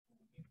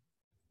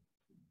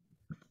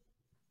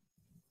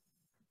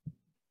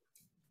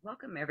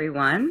Welcome,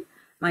 everyone.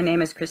 My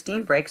name is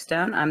Christine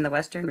Breakstone. I'm the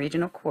Western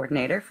Regional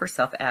Coordinator for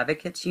Self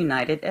Advocates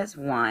United as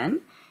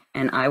One,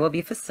 and I will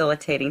be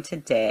facilitating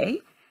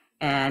today.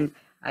 And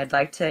I'd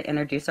like to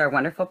introduce our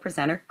wonderful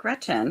presenter,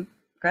 Gretchen.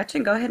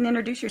 Gretchen, go ahead and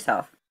introduce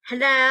yourself.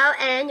 Hello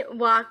and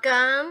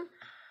welcome,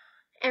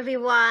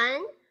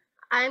 everyone.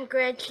 I'm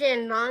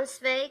Gretchen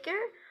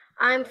Lonsvager.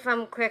 I'm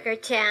from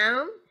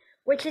Quakertown,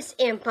 which is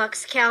in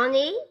Bucks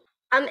County.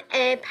 I'm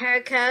a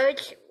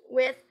paracoach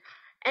with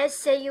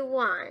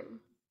SAU1.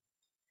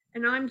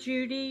 And I'm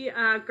Judy,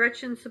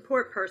 Gretchen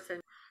support person.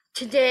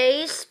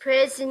 Today's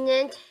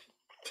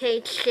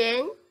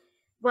presentation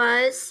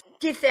was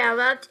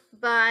developed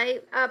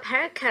by a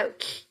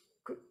paracoach,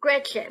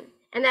 Gretchen,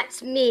 and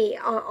that's me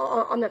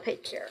on the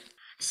picture.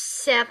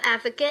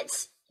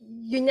 Self-Advocates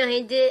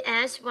United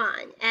as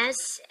One,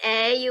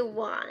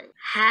 SAU1,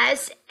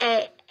 has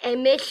a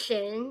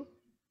mission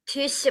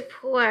to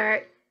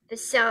support the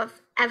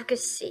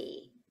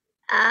self-advocacy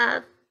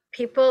of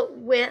people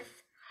with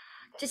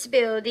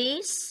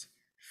disabilities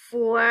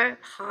for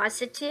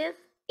positive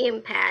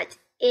impact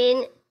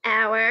in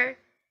our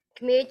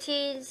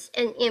communities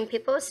and in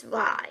people's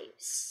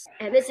lives.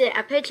 And this is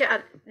a picture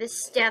of the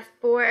staff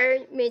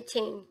board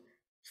meeting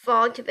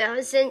fall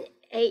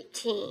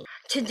 2018.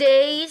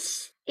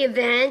 Today's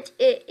event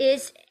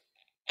is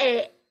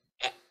a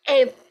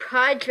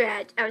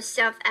project of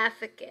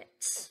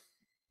self-advocates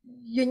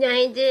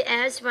united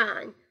as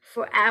one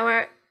for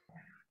our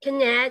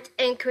Connect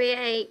and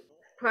Create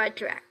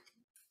project.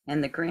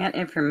 And the grant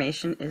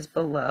information is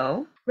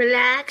below.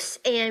 Relax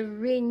and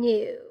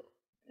renew.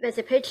 There's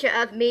a picture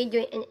of me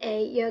doing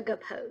a yoga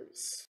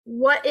pose.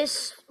 What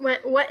is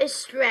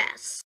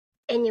stress?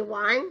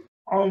 Anyone?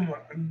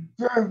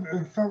 Stress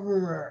is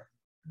something that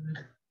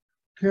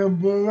can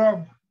build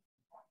up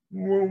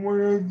when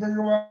you think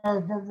about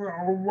something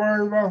or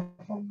worry about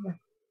something.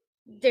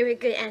 Very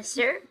good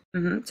answer.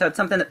 So it's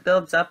something that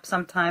builds up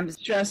sometimes.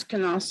 Stress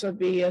can also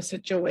be a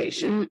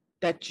situation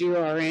that you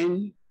are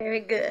in.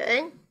 Very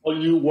good. Are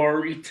you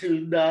worried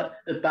too much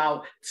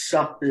about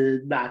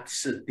something not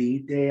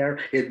sitting there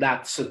and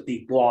not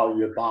sitting on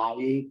your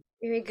body?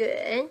 Very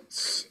good.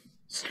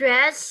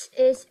 Stress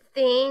is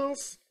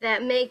things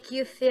that make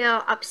you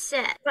feel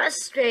upset,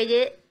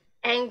 frustrated,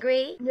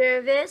 angry,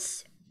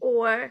 nervous,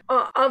 or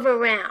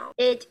overwhelmed.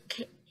 It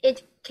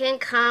can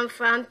come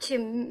from too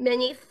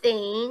many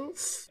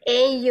things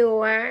in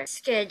your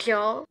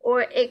schedule,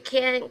 or it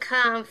can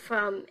come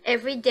from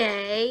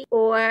everyday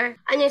or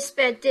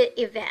unexpected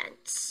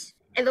events.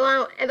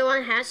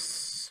 Everyone has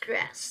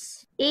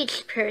stress.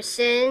 Each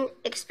person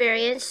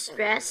experiences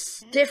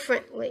stress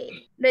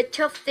differently.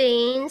 Little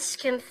things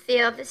can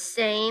feel the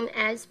same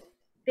as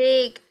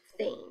big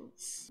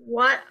things.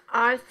 What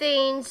are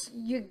things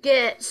you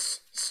get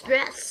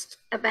stressed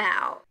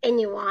about?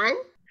 Anyone?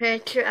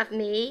 Picture of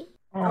me.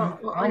 I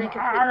got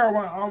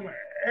one.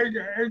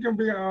 It can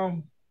be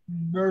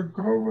the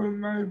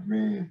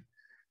COVID-19.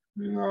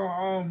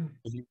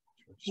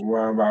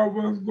 What about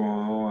what's going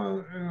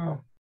on?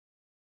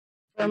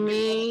 For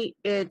me,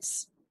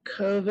 it's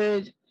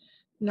COVID,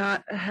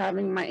 not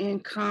having my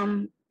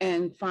income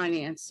and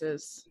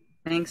finances.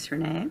 Thanks,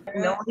 Renee.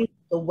 Knowing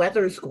the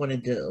weather's going to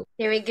do.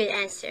 Very good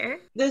answer.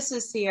 This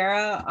is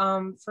Sierra.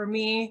 For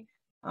me,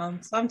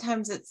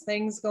 sometimes it's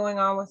things going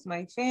on with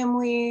my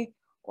family,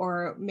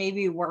 or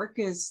maybe work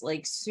is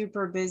like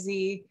super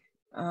busy,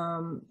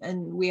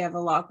 and we have a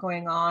lot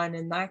going on,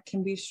 and that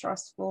can be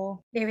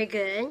stressful. Very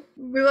good.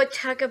 We will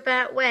talk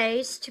about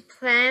ways to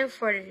plan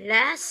for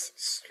less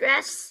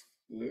stress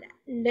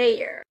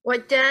later.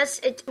 What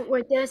does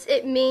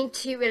it mean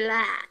to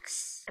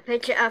relax? A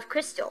picture of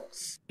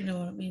crystals. You know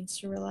what it means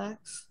to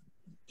relax?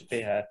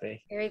 Be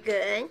happy. Very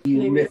good.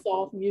 You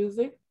soft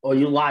music. or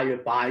you lie your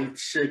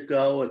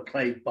bicycle and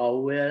play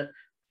bow with,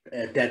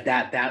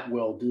 that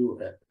will do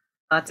it.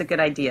 Lots of good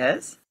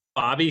ideas.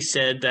 Bobby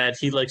said that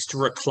he likes to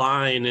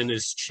recline in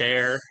his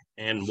chair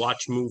and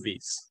watch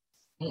movies.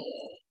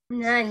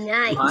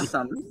 Nice.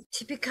 Awesome.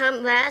 To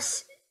become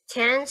less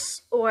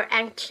tense or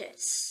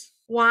anxious.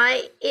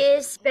 Why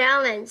is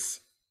balance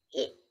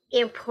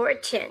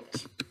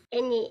important?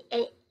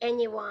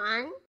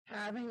 Anyone?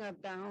 Having a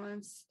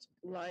balanced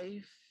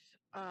life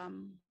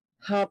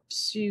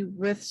helps you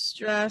with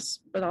stress,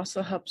 but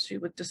also helps you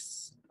with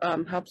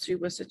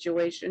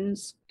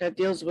situations that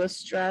deals with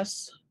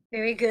stress.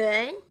 Very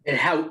good. It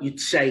helps you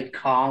stay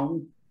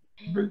calm.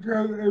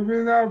 Because if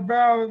you're not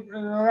balanced in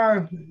your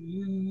life,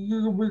 you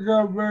can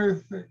become very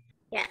sick.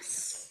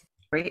 Yes.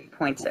 Great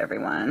points,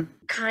 everyone.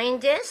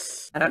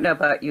 Kindness. I don't know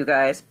about you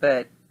guys,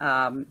 but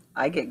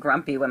I get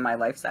grumpy when my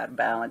life's out of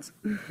balance.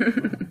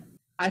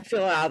 I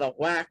feel out of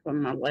whack when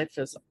my life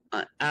is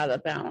out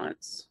of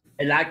balance.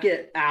 And I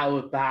get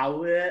out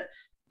about it.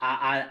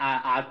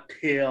 I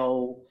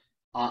feel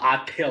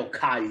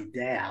kind of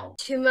down.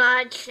 Too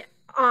much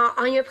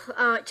on your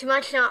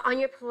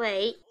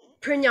plate.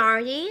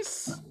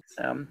 Priorities.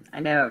 So I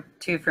know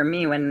too, for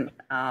me, when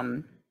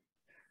I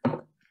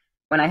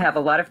have a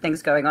lot of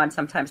things going on,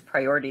 sometimes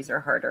priorities are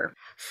harder.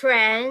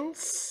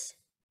 Friends.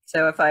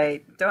 So if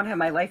I don't have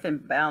my life in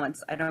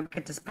balance, I don't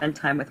get to spend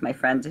time with my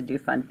friends and do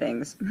fun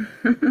things.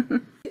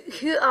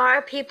 Who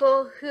are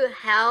people who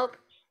help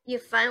you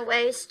find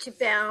ways to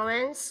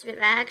balance,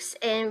 relax,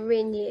 and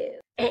renew?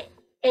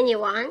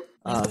 Anyone?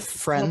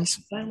 Friends.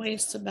 Find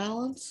ways to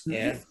balance.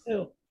 Yeah.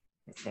 Who?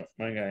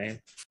 My guy.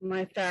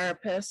 My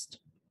therapist.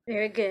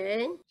 Very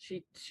good.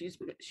 She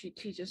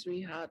teaches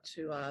me how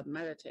to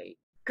meditate.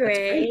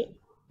 Great.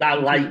 I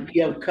like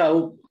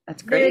Yoko.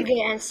 That's Very great.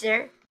 good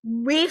answer.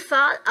 We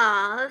thought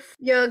of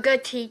yoga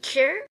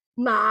teacher,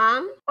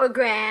 mom or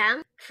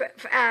gram,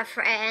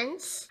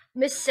 friends,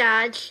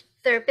 massage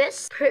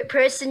therapist,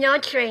 personal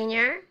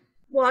trainer,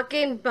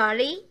 walking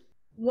buddy.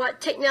 What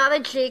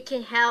technology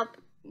can help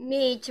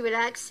me to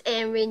relax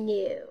and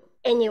renew?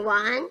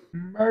 Anyone?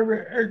 Maybe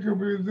it could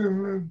be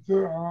listening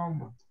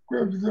to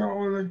scripture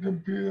on the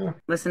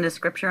computer. Listen to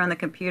scripture on the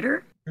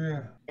computer.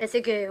 Yeah. That's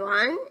a good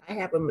one. I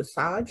have a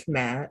massage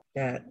mat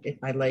that if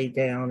I lay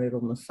down,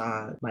 it'll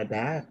massage my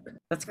back.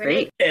 That's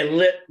great. And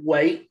lift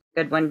weight.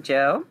 Good one,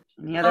 Joe.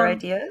 Any other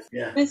ideas?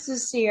 Yeah. This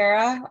is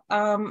Sierra.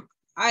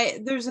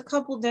 There's a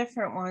couple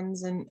different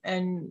ones,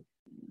 and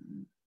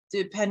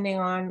depending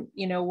on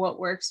what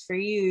works for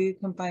you, you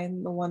can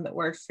find the one that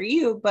works for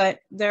you. But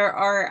there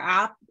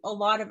are a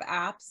lot of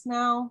apps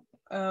now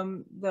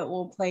that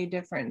will play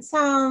different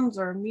sounds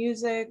or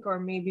music or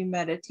maybe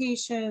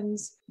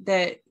meditations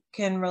that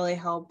can really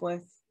help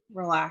with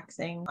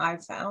relaxing,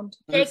 I've found.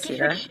 Thank you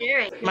for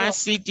sharing. My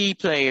CD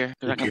player,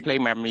 because I can play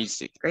my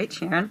music. Great,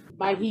 Sharon.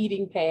 My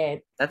heating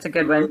pad. That's a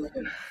good one.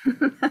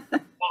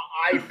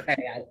 My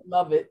iPad.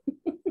 Love it.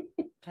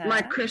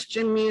 My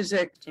Christian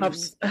music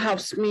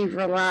helps me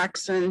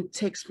relax and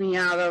takes me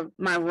out of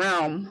my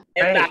realm.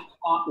 And that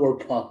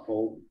crossword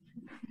puzzle.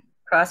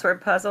 Crossword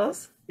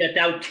puzzles? Yeah,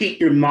 that'll keep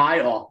your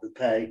mind off the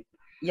page.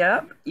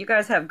 Yep. You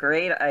guys have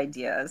great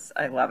ideas.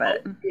 I love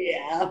it.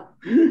 Yeah.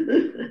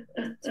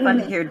 It's fun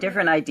to hear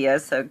different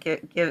ideas, so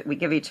we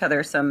give each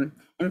other some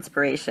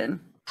inspiration.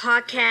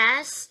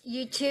 Podcasts,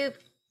 YouTube,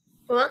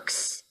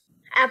 books,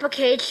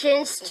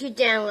 applications to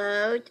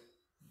download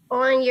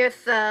on your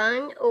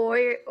phone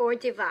or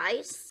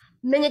device,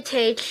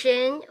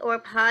 meditation or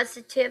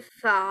positive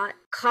thought,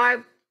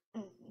 card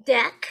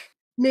deck,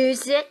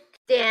 music,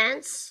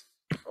 dance,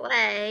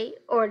 play,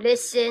 or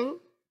listen.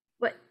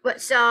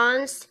 What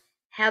songs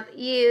help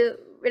you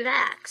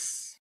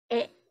relax?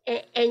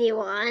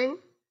 Anyone?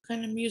 What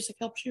kind of music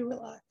helps you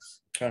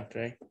relax?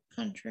 Country.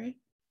 Country.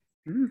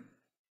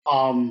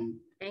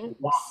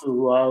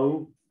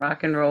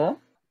 Rock and roll.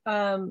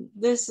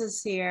 This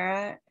is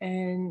Sierra,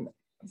 and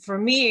for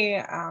me,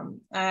 I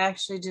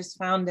actually just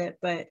found it,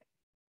 but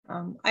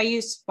I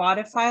use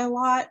Spotify a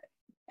lot,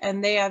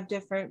 and they have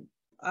different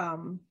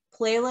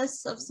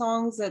playlists of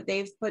songs that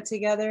they've put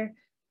together.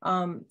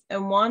 And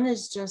one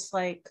is just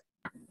like,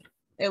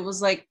 it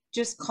was like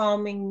just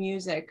calming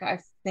music, I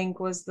think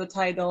was the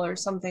title or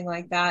something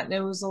like that. And it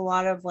was a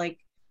lot of like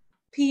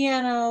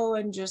piano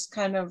and just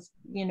kind of,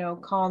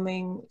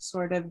 calming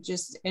sort of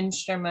just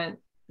instrument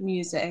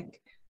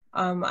music.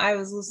 I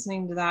was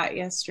listening to that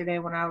yesterday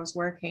when I was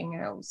working,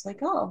 and I was like,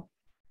 oh,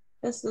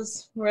 this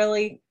is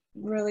really,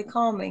 really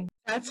calming.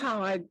 That's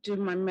how I do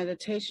my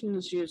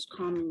meditations, use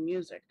calming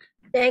music.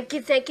 Thank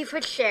you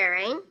for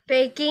sharing.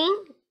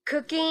 Baking,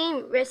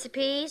 cooking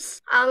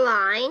recipes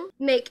online,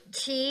 make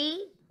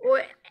tea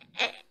or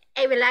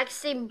a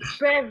relaxing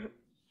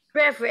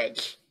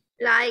beverage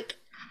like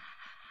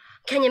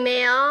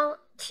chamomile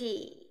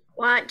tea.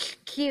 Watch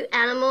cute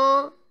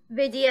animal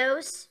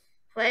videos,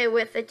 play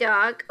with a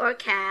dog or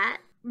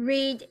cat,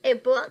 read a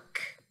book,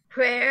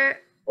 prayer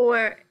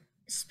or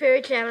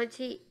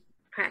spirituality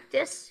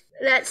practice.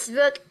 Let's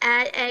look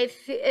at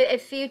a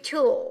few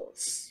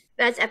tools.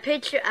 That's a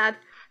picture of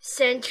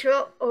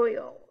essential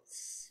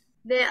oils.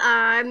 There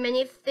are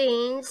many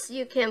things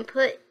you can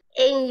put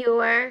in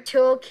your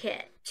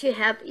toolkit to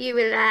help you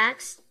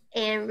relax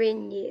and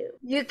renew.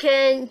 You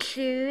can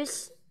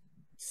choose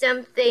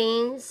some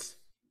things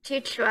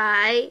to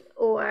try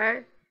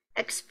or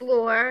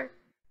explore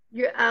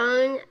your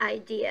own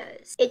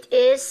ideas. It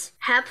is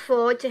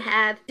helpful to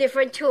have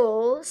different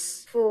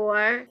tools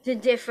for the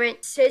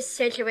different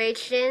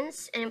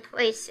situations and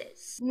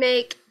places.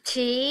 Make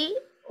tea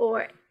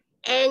or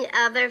any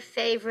other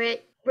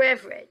favorite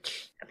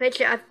beverage. A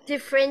picture of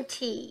different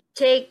tea.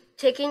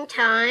 Taking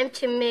time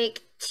to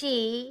make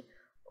tea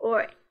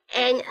or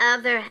any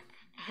other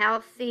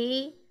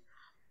healthy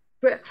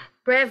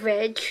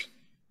beverage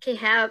can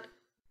help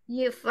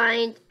you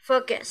find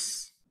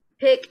focus.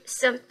 Pick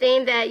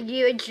something that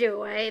you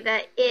enjoy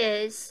that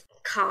is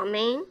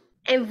calming.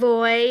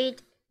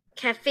 Avoid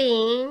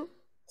caffeine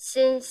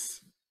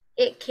since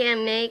it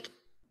can make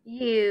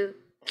you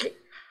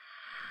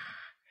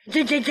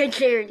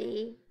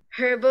jittery.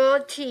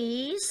 Herbal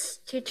teas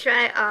to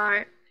try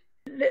are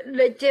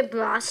little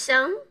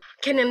blossom,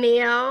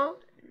 chamomile,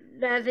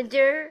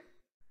 lavender.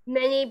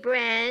 Many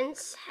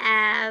brands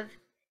have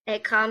a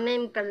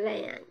calming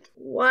blend.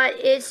 What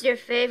is your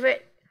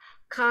favorite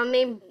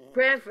calming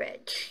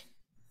beverage?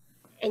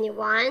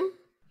 Anyone?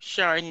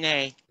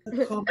 Chardonnay.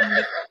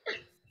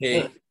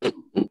 Hey.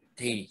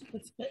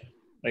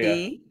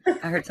 Tea.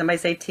 I heard somebody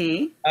say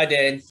tea. I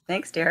did.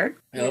 Thanks, Derek.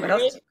 Yep. What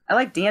else? I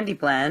like Dandy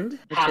Blend,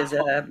 which is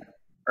a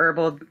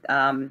herbal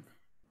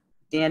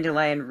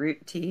dandelion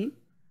root tea.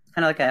 It's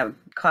kind of like a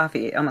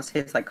coffee. It almost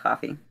tastes like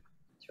coffee.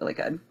 It's really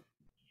good.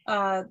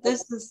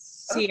 This is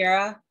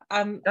Sierra.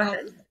 Go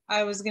ahead.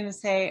 I was gonna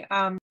say,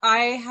 I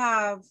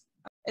have,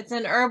 it's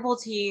an herbal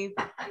tea.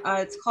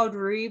 It's called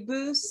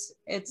Rooibos.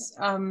 It's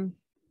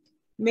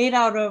made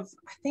out of,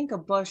 I think, a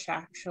bush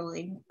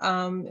actually,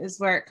 is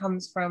where it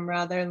comes from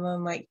rather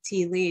than like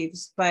tea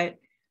leaves. But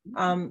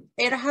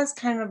it has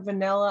kind of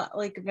vanilla,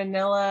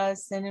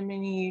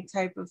 cinnamony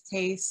type of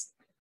taste.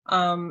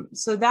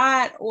 So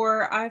that,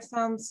 or I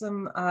found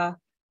some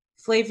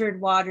flavored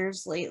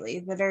waters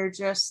lately that are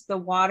just the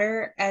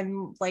water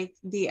and like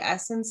the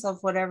essence of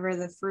whatever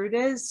the fruit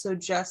is. So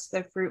just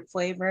the fruit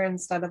flavor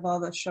instead of all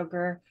the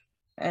sugar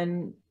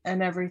and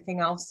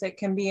everything else that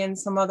can be in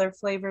some other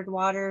flavored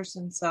waters.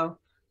 And so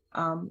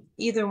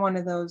either one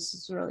of those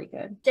is really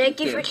good. Thank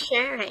you for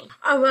sharing.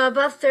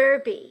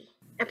 Aromatherapy,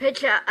 a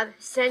picture of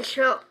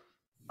essential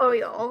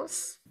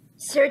oils.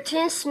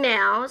 Certain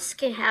smells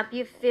can help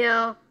you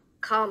feel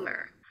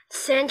calmer.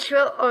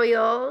 Essential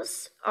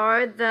oils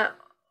are the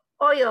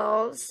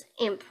oils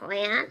in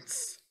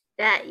plants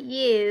that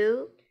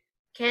you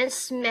can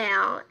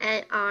smell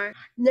and are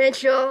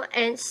natural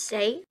and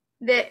safe.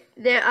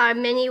 There are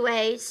many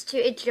ways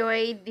to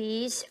enjoy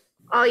these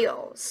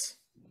oils.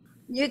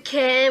 You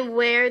can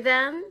wear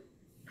them,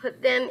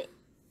 put them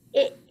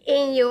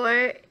in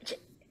your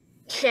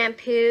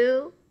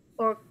shampoo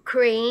or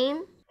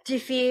cream,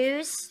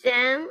 diffuse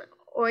them,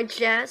 or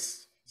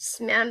just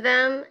smell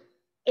them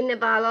in a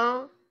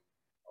bottle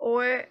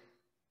or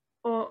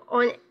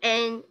on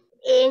an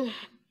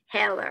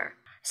inhaler.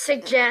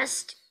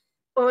 Suggest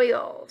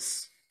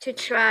oils to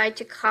try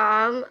to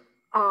calm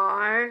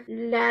are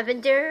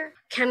lavender,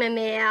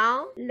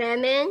 chamomile,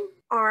 lemon,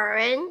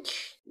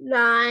 orange,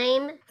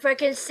 lime,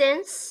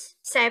 frankincense,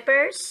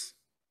 cypress,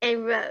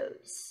 and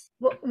rose.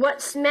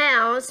 What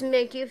smells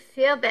make you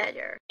feel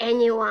better?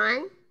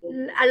 Anyone?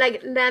 I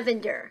like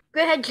lavender.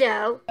 Go ahead,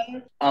 Joe.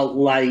 I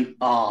like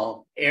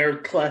air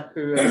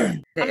cleaner.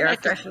 The air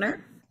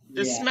freshener?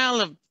 The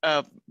smell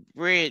of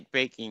bread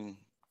baking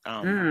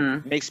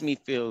makes me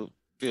feel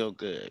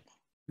good.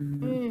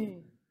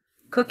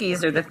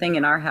 Cookies are the thing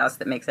in our house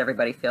that makes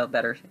everybody feel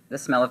better. The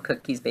smell of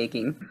cookies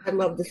baking. I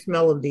love the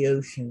smell of the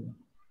ocean.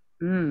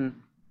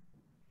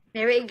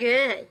 Very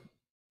good.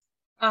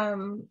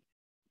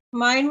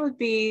 Mine would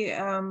be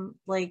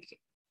like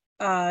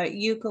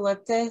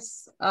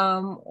eucalyptus,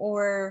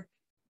 or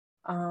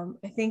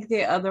I think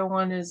the other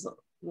one is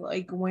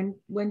like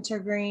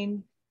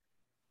wintergreen,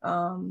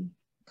 kind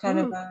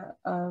of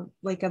a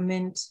like a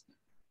mint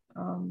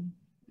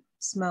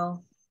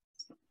smell.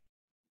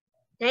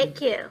 Thank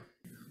you.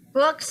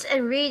 Books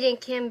and reading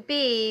can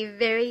be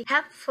very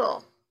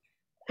helpful.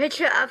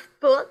 Picture of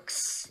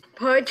books,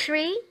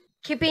 poetry,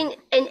 keeping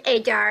in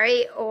a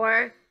diary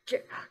or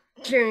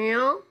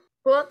journal,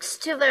 books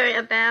to learn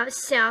about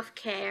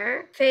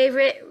self-care,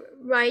 favorite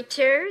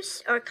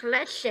writers or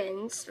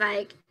collections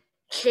like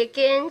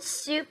Chicken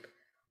Soup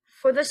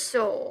for the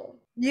Soul.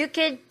 You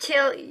can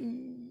tell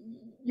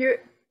your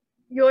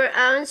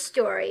own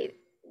story,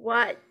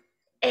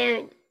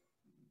 and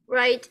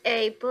write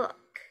a book.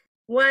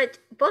 What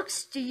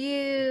books do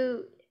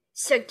you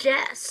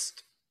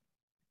suggest?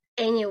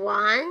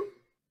 Anyone?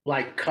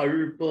 Like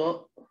color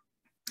book.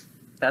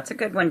 That's a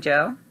good one,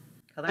 Joe.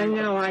 I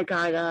know I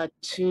got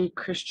 2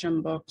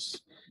 Christian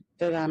books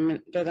that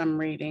I'm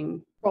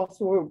reading.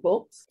 Crossword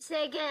books.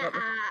 Say again,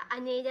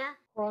 Anita.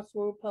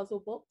 Crossword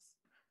puzzle books.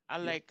 I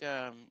like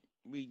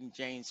reading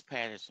James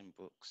Patterson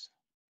books.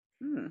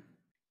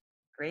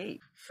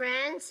 Great.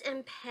 Friends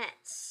and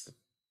pets.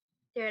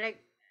 They're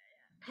like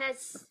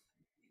pets.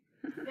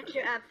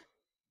 Picture of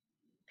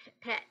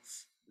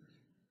pets.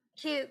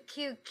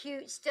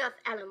 Cute stuffed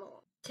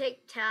animal.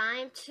 Take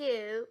time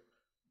to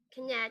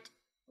connect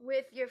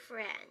with your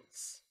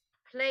friends.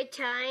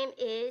 Playtime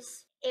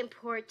is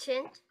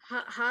important.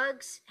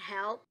 Hugs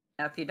help.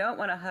 Now, if you don't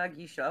want to hug,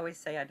 you should always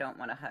say, I don't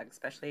want to hug,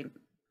 especially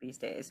these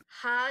days.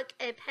 Hug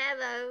a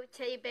pillow,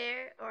 teddy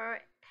bear, or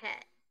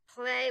pet.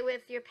 Play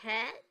with your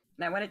pet.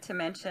 And I wanted to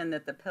mention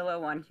that the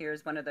pillow on here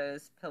is one of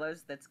those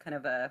pillows that's kind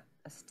of a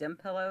stem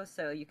pillow,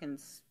 so you can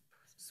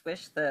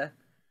swish the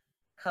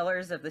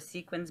colors of the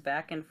sequins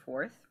back and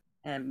forth.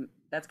 And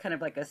that's kind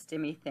of like a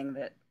stimmy thing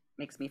that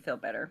makes me feel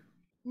better.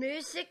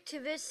 Music to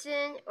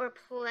listen or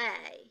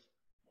play.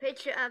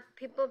 Picture of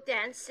people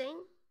dancing,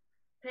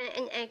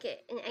 playing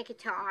a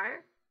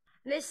guitar.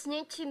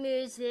 Listening to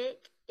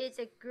music is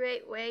a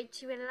great way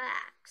to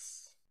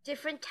relax.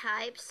 Different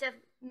types of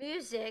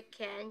music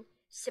can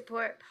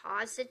support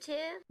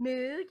positive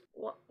mood.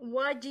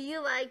 What do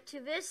you like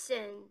to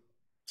listen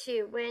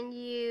to when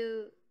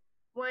you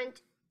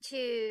want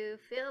to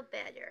feel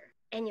better?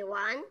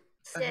 Anyone?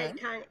 Say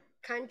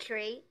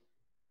country.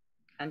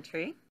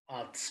 Country.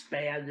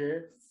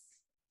 Spanish.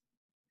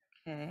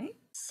 Okay.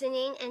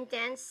 Singing and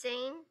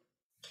dancing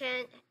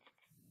can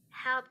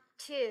help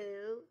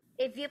too.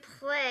 If you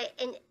play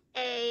an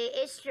an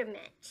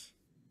instrument.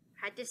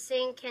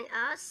 Practicing can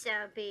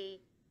also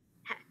be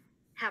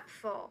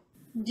helpful.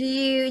 Do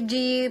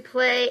you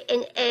play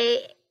an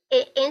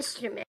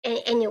instrument?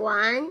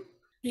 Anyone?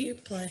 Do you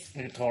play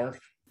guitar?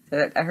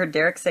 I heard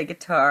Derek say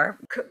guitar.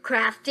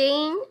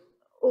 Crafting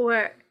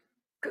or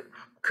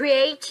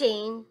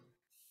creating.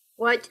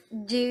 What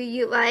do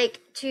you like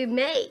to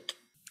make?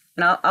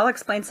 And I'll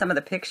explain some of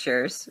the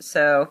pictures.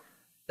 So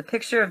the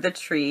picture of the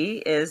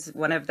tree is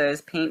one of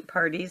those paint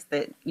parties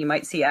that you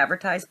might see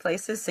advertised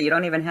places. So you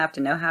don't even have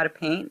to know how to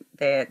paint.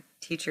 The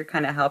teacher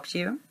kind of helps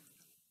you.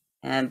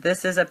 And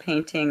this is a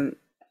painting.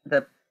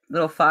 The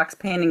little fox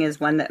painting is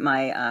one that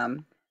my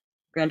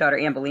granddaughter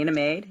Ambelina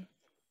made.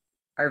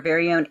 Our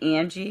very own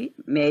Angie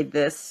made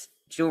this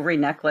jewelry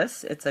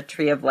necklace. It's a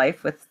tree of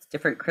life with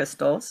different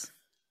crystals.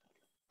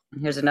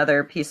 And here's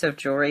another piece of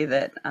jewelry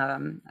that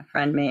a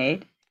friend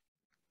made.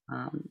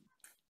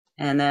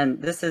 And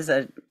then this is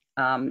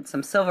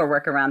some silver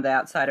work around the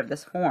outside of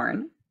this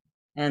horn.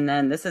 And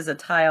then this is a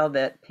tile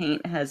that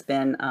paint has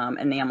been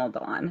enameled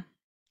on.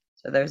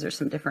 So those are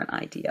some different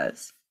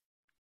ideas.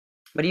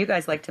 What do you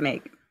guys like to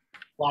make?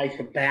 Like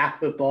a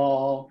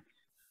basketball.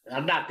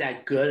 I'm not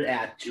that good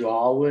at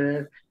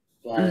drawing,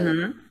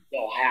 but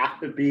you'll have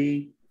to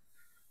be.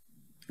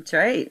 That's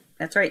right.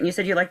 That's right. And you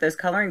said you like those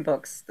coloring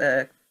books.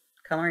 The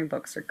coloring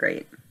books are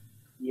great.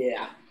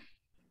 Yeah.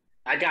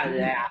 I got an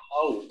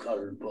at-home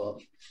coloring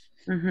book.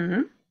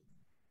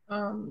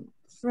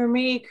 For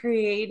me,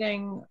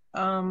 creating, a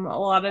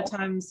lot of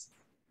times,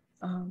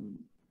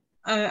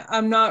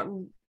 I'm not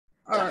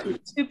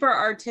super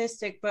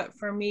artistic, but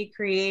for me,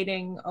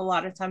 creating a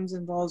lot of times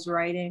involves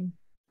writing,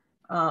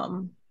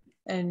 and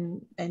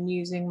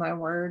using my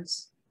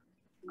words.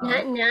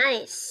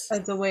 Nice.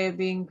 As a way of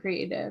being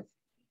creative.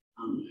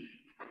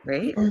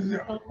 Great. I'm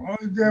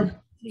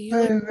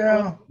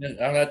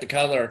at the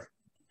color.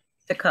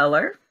 The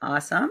color.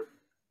 Awesome.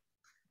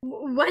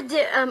 What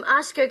did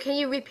Oscar? Can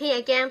you repeat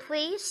again,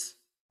 please?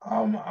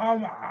 I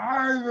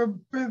the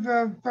bit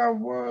of stuff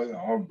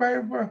on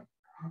paper.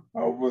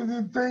 What was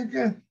you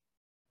thinking?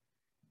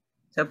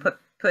 So put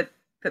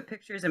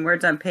pictures and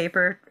words on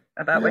paper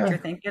about what you're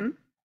thinking.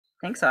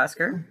 Thanks,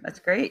 Oscar. That's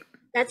great.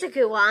 That's a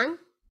good one.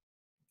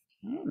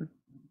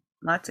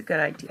 Lots of good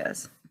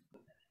ideas.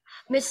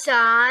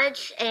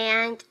 Massage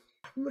and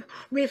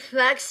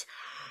reflexology.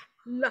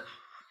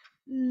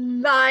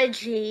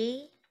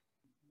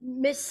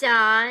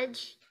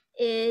 Massage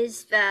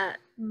is the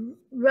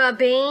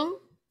rubbing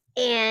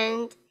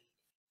and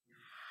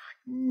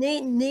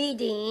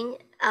kneading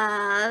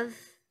of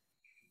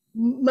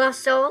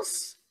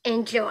muscles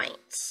and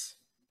joints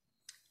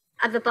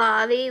of the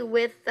body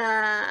with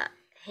the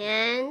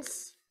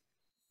hands,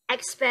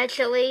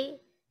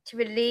 especially to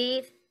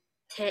relieve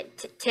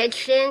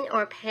tension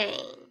or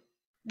pain.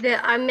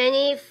 There are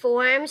many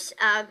forms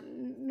of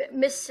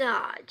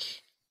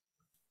massage.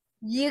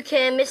 You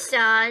can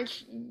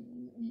massage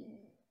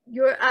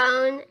your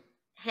own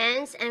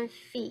hands and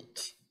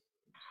feet.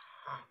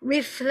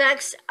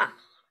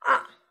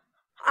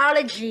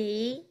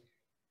 Reflexology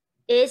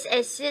is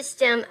a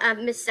system of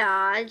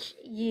massage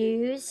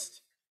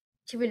used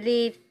to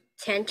relieve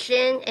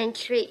tension and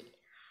treat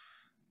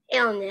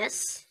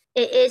illness.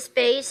 It is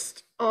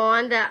based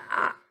on the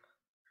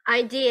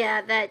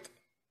idea that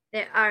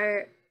there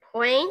are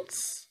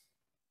points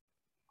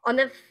on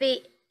the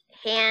feet,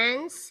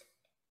 hands,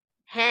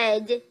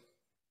 head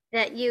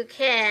that you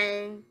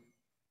can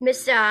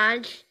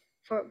massage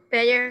for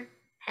better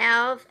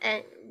health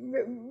and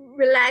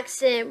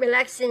relaxation.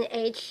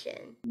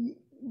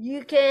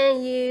 You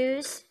can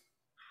use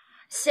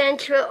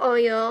essential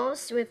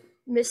oils with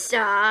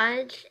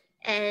massage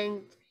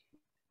and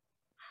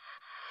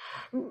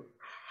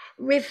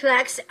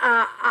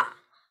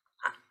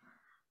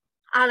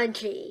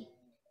reflexology.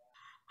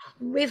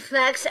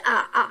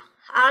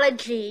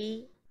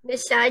 Reflexology,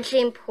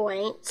 massaging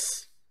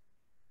points,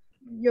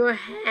 your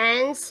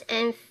hands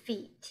and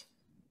feet.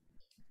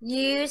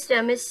 Use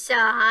the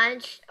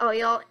massage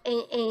oil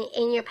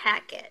in your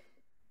packet.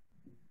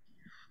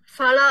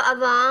 Follow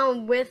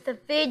along with the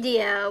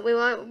video. We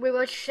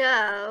will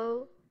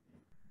show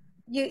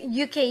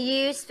you can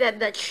use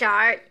the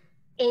chart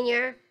in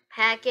your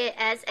packet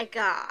as a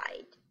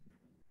guide.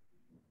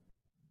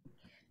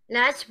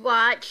 Let's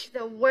watch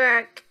the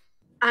work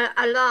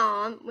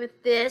along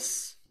with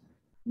this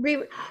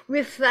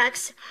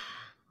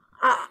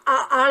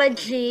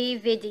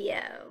reflexology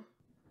video.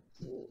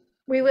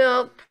 We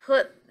will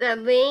put the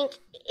link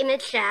in the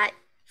chat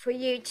for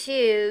you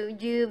to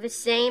do the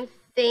same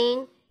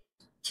thing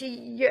to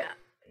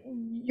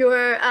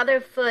your other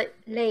foot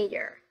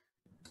later.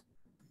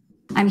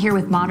 I'm here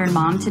with Modern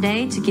Mom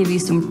today to give you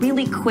some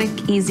really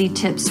quick, easy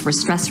tips for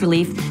stress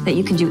relief that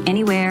you can do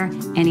anywhere,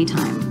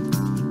 anytime.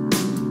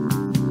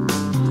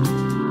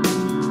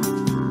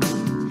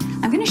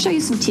 I'm going to show you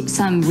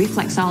some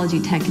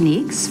reflexology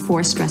techniques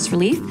for stress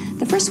relief.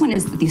 The first one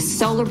is the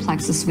solar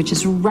plexus, which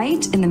is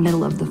right in the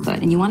middle of the foot.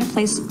 And you want to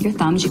place your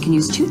thumbs, you can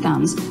use 2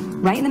 thumbs,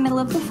 right in the middle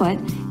of the foot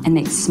and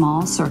make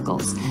small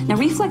circles. Now,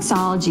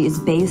 reflexology is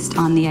based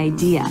on the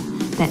idea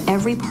that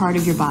every part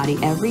of your body,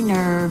 every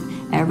nerve,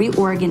 every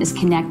organ is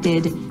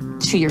connected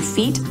to your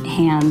feet,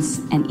 hands,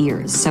 and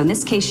ears. So in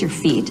this case, your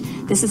feet.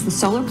 This is the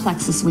solar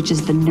plexus, which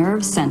is the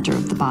nerve center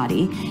of the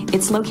body.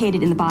 It's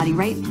located in the body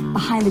right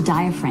behind the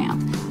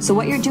diaphragm. So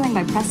what you're doing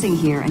by pressing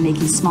here and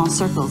making small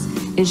circles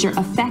is you're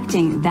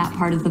affecting that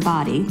part of the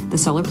body, the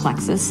solar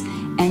plexus,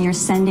 and you're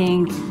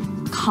sending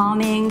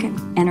calming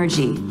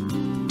energy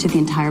to the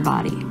entire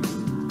body.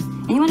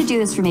 And you want to do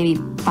this for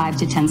maybe 5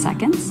 to 10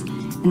 seconds.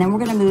 And then we're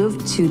going to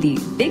move to the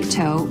big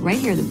toe, right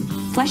here, the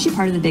fleshy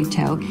part of the big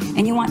toe,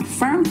 and you want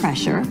firm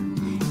pressure.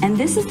 And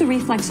this is the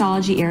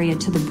reflexology area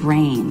to the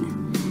brain.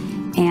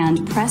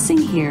 And pressing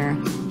here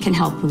can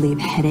help relieve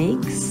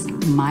headaches,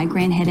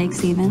 migraine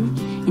headaches even.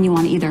 And you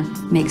want to either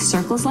make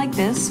circles like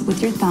this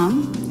with your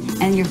thumb,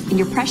 and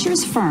your pressure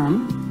is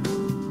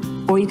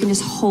firm, or you can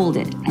just hold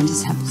it and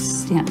just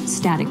have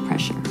static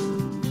pressure.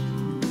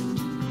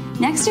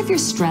 Next, if you're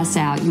stressed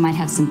out, you might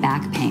have some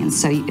back pain.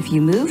 So if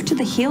you move to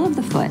the heel of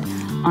the foot,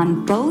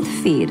 on both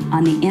feet,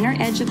 on the inner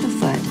edge of the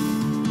foot,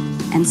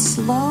 and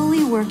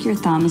slowly work your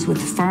thumbs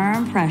with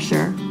firm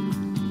pressure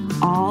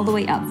all the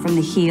way up from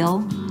the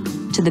heel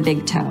to the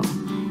big toe.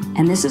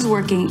 And this is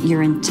working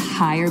your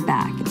entire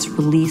back. It's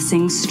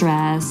releasing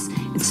stress,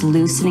 it's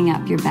loosening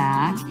up your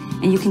back,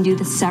 and you can do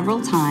this several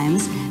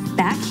times.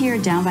 Back here,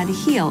 down by the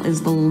heel,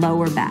 is the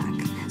lower back.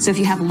 So if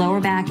you have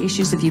lower back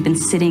issues, if you've been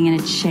sitting in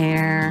a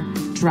chair,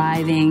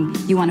 driving,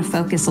 you want to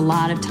focus a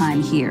lot of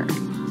time here.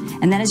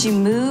 And then as you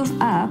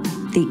move up,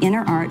 the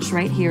inner arch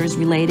right here is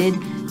related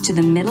to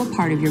the middle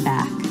part of your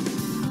back.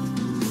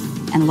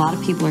 And a lot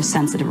of people are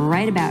sensitive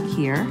right about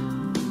here.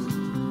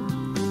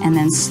 And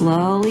then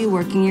slowly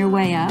working your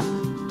way up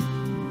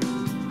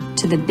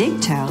to the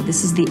big toe.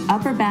 This is the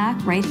upper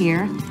back right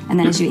here. And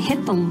then as you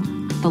hit the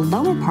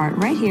lower part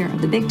right here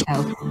of the big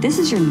toe, this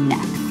is your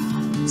neck.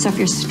 So if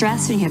you're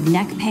stressed and you have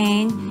neck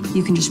pain,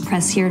 you can just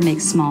press here and make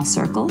small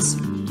circles.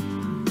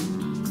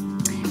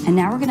 And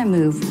now we're going to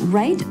move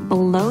right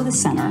below the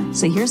center.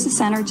 So here's the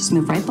center, just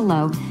move right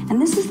below. And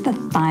this is the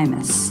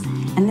thymus.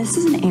 And this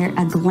is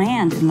a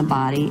gland in the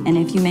body. And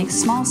if you make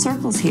small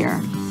circles here,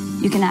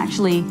 you can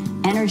actually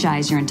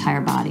energize your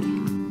entire body.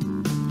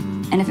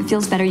 And if it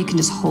feels better, you can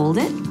just hold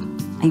it.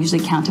 I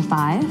usually count to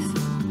 5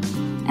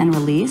 and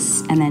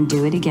release, and then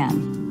do it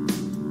again.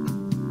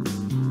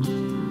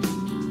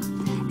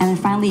 And then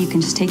finally, you can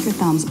just take your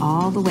thumbs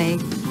all the way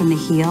from the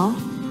heel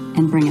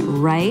and bring it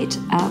right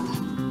up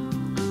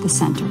the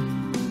center.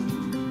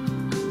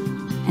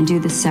 And do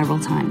this several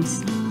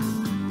times.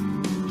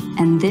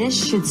 And this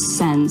should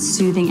send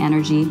soothing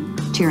energy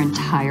to your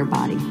entire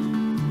body.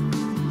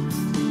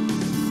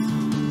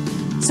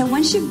 So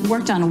once you've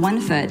worked on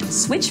one foot,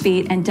 switch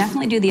feet and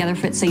definitely do the other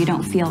foot so you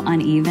don't feel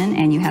uneven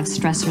and you have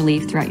stress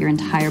relief throughout your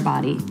entire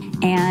body.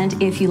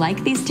 And if you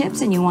like these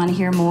tips and you want to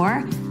hear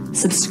more,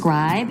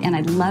 subscribe, and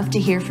I'd love to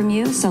hear from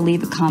you, so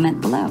leave a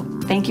comment below.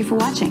 Thank you for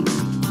watching.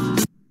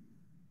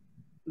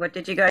 What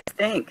did you guys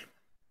think?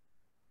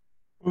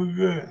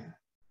 Okay.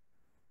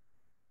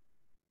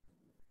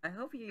 I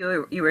hope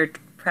you were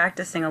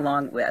practicing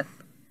along with,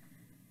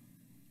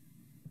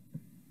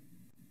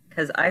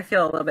 because I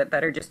feel a little bit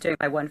better just doing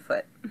my one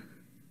foot.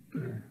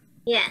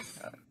 Yes.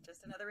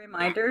 Just another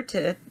reminder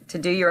to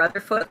do your other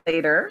foot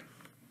later.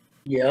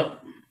 Yep.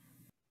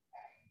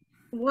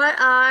 What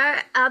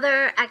are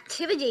other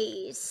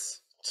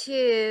activities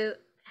to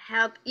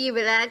help you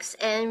relax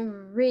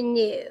and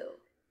renew?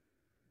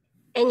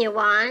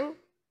 Anyone?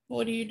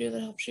 What do you do that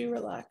helps you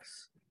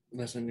relax?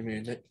 Listen to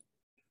music.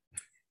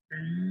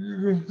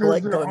 You I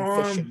like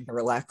going fishing to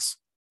relax.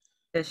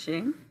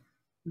 Fishing.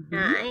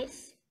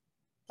 Nice.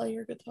 Play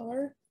your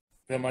guitar?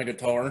 Play my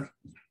guitar.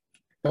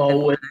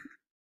 Bowling.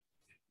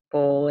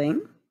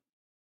 Bowling.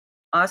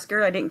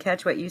 Oscar, I didn't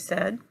catch what you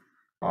said.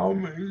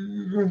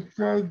 You can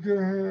start to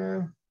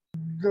have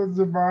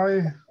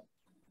goodbye.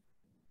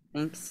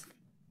 Thanks,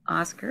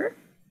 Oscar.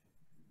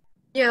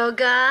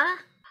 Yoga,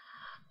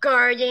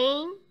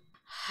 gardening,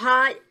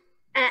 hot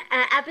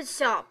apple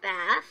salt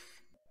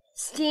bath,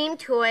 steam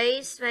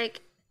toys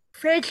like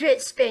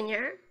fidget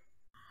spinner,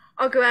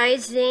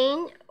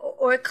 organizing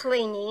or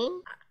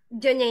cleaning,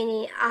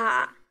 donating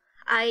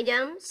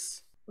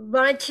items,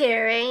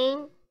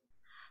 volunteering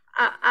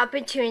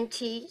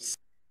opportunities.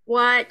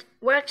 What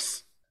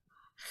works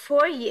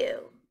for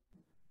you?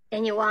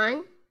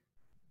 Anyone?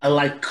 I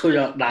like clean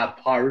up my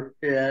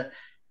apartment,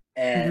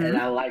 and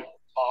I like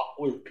to talk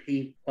with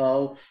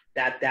people.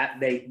 That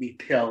made me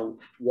feel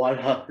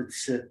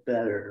 100%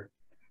 better.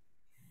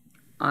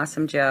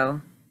 Awesome,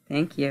 Joe.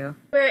 Thank you.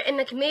 Where in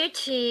the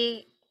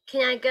community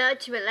can I go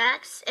to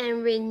relax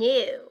and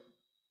renew?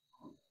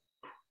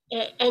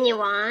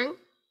 Anyone?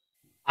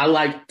 I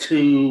like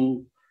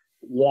to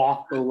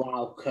walk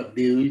around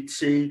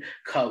community,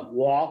 because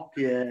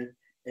walking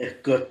is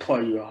good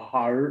for your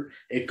heart,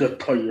 it's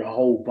good for your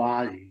whole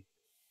body.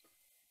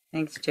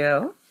 Thanks,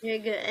 Joe. You're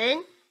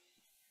good.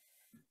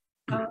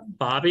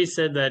 Bobby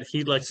said that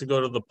he likes to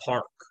go to the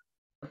park.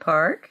 The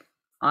park?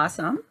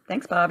 Awesome.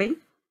 Thanks, Bobby.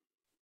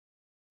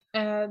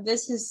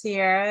 This is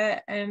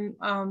Sierra, and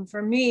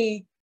for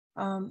me,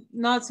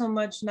 Not so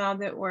much now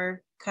that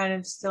we're kind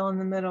of still in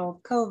the middle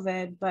of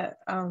COVID, but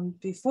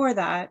before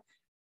that,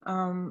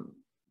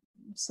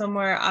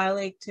 somewhere I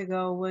like to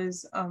go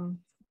was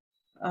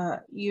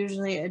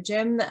usually a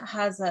gym that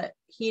has a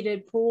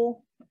heated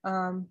pool.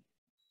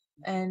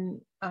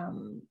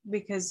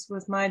 Because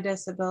with my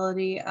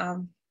disability,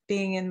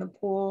 being in the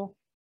pool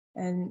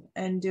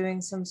and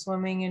doing some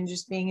swimming and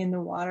just being in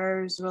the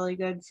water is really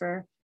good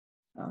for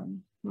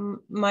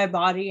my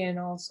body and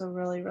also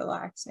really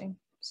relaxing.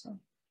 So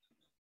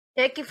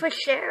thank you for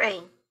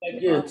sharing.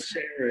 Thank you,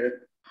 Sarah.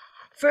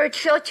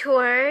 Virtual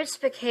tours,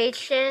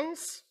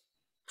 vacations,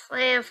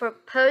 plan for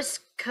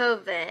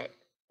post-COVID,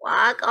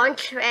 walk on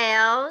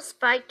trails,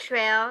 bike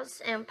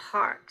trails, and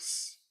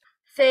parks.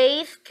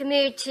 Faith,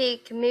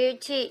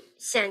 community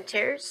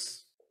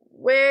centers.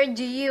 Where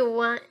do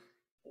you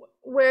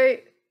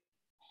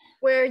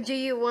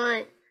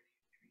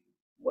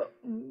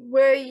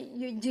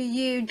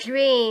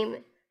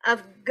dream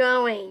of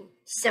going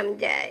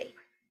someday?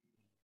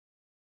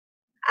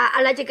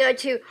 I'd like to go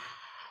to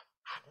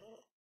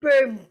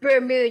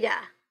Bermuda.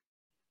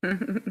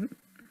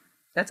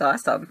 That's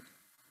awesome.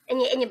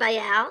 Anybody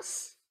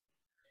else?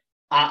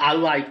 I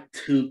like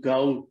to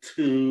go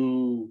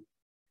to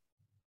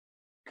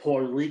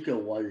Puerto Rico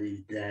one of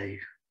these days.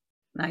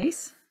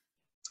 Nice.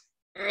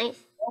 Nice.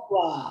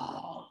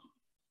 Wow.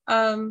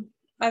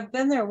 I've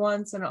been there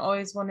once and I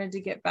always wanted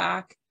to get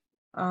back.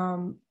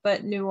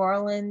 But New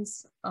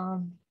Orleans,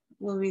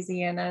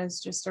 Louisiana is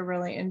just a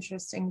really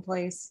interesting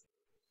place.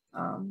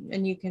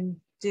 And you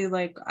can do,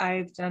 like,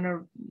 I've done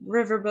a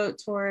riverboat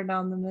tour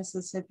down the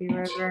Mississippi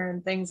River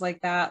and things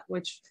like that,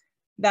 which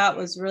that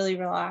was really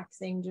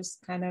relaxing,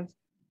 just kind of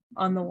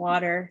on the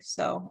water.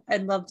 So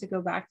I'd love to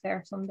go back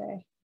there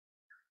someday.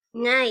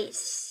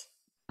 Nice.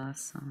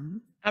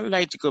 Awesome. I'd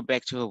like to go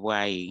back to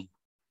Hawaii.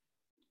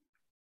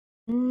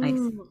 Nice.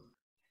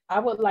 I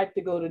would like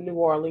to go to New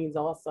Orleans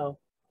also.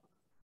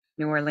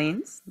 New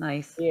Orleans,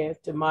 nice. Yes,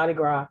 to Mardi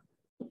Gras.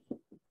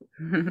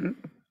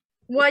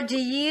 What do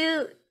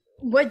you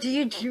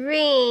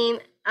dream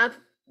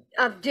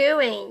of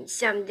doing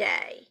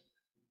someday?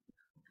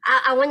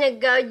 I want to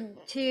go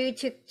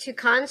to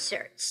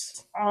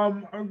concerts.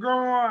 I'm going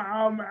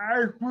on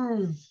a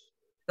cruise.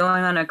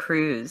 Going on a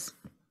cruise.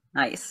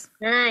 Nice.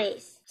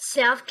 Nice.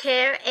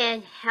 Self-care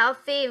and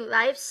healthy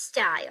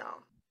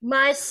lifestyle.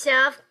 My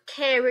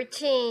self-care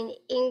routine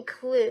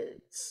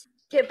includes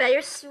get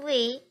better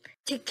sleep,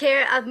 take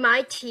care of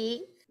my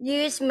teeth,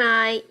 use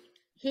my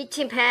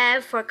heating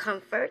pad for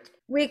comfort,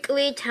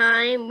 weekly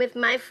time with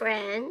my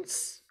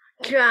friends,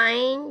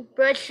 drying,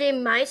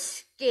 brushing my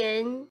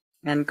skin.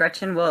 And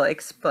Gretchen will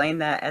explain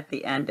that at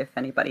the end if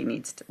anybody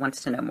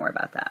wants to know more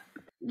about that.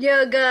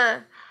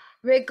 Yoga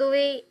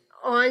regularly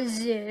on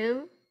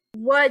Zoom.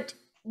 What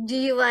do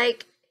you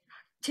like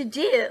to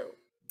do?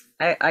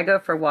 I go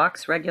for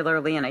walks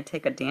regularly and I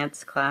take a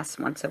dance class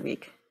once a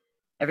week.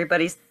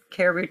 Everybody's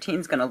care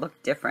routine is going to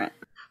look different.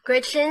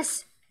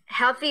 Gretchen's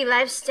healthy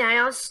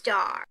lifestyle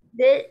star.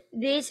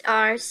 These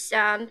are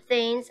some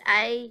things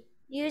I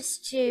use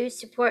to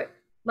support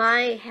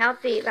my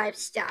healthy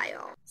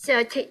lifestyle.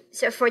 So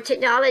for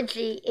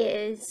technology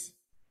is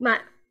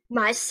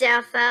my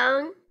cell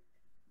phone,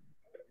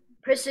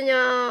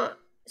 personal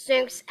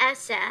strength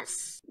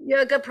access,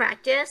 yoga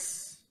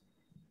practice,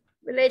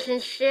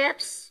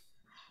 relationships,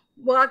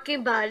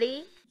 walking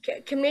body,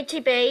 community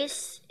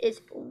base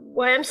is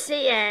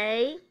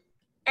YMCA,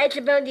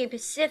 Eligibility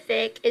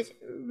Pacific is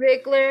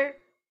regular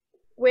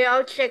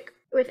well check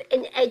with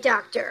a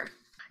doctor.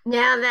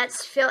 Now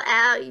let's fill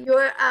out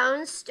your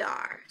own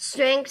star.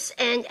 Strengths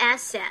and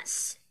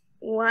assets.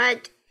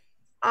 What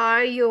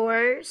are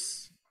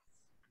yours?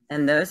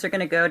 And those are going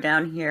to go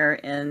down here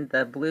in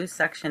the blue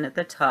section at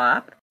the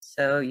top.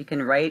 So you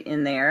can write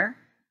in there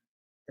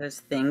those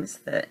things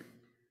that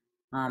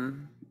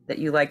that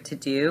you like to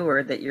do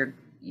or that you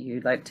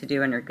like to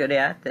do and you're good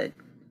at, that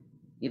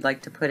you'd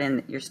like to put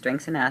in your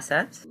strengths and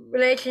assets.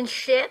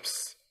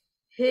 Relationships.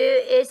 Who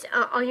is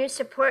on your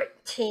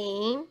support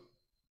team?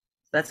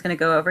 That's going to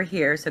go over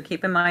here. So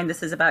keep in mind,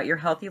 this is about your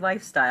healthy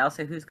lifestyle.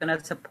 So who's going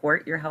to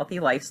support your healthy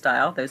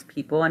lifestyle? Those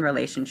people and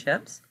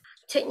relationships.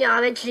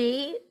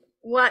 Technology.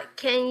 What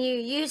can you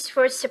use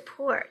for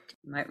support?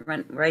 You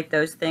might write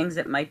those things.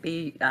 It might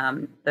be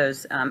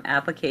those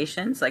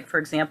applications. Like, for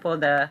example,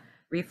 the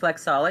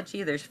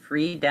reflexology. There's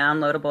free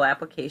downloadable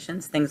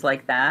applications, things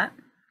like that,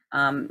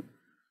 that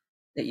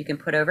you can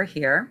put over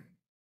here.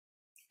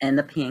 And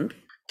the pink.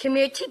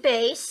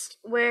 Community-based.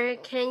 Where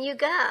can you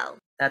go?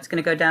 That's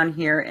going to go down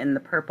here in the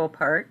purple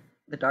part,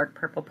 the dark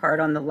purple part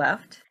on the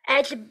left.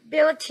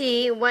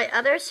 Eligibility, what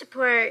other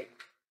support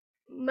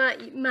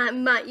might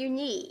you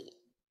need?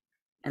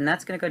 And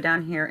that's going to go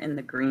down here in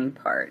the green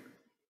part.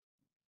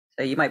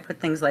 So you might put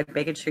things like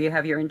making sure you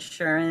have your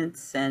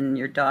insurance and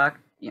your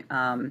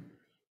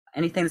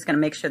anything that's going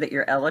to make sure that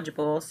you're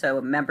eligible.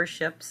 So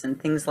memberships and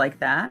things like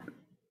that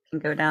can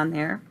go down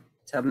there.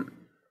 So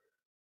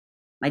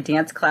my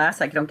dance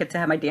class, I don't get to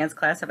have my dance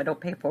class if I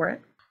don't pay for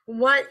it.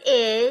 What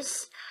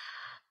is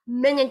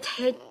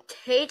meditation?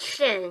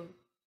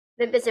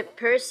 live as a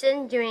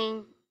person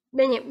doing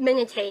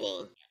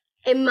meditating,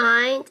 a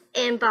mind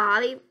and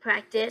body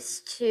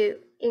practice to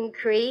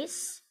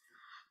increase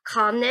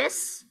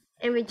calmness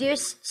and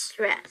reduce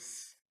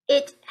stress.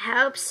 It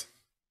helps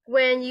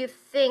when you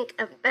think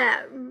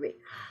about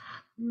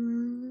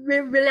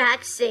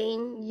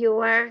relaxing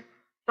your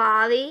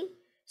body,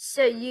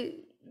 so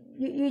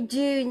you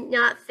do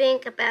not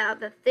think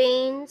about the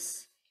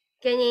things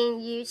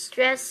getting you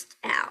stressed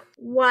out.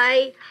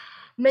 Why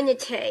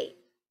meditate?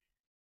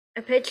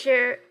 A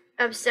picture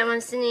of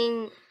someone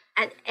sitting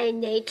at a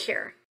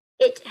nature.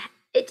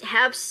 It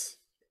helps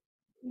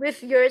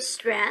with your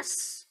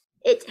stress.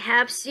 It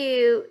helps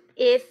you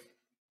if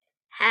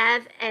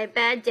have a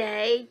bad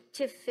day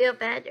to feel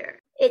better.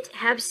 It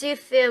helps you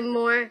feel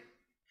more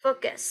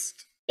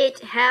focused. It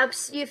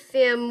helps you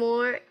feel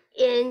more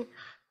in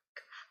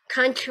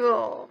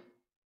control.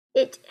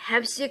 It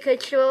helps you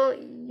control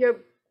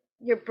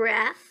your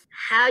breath.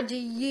 How do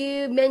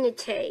you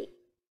meditate?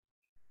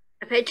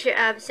 A picture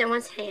of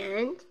someone's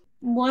hand.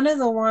 One of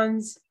the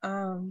ones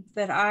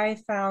that I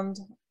found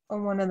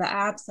on one of the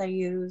apps I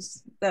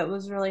use that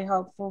was really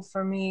helpful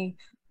for me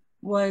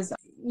was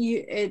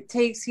it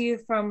takes you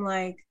from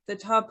like the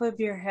top of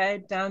your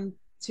head down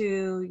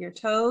to your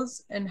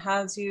toes and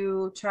has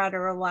you try to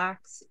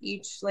relax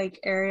each like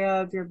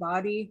area of your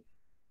body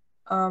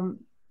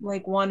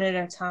like one at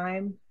a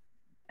time.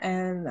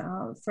 And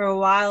for a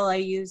while I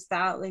used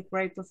that like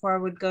right before I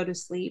would go to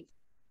sleep,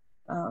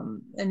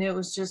 and it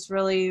was just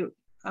really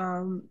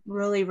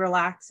really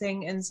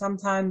relaxing. And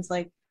sometimes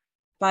like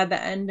by the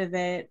end of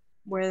it,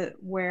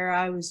 where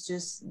I was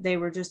just, they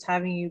were just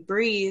having you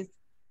breathe,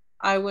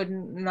 I would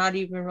not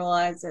even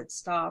realize it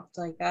stopped.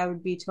 Like I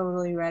would be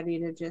totally ready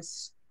to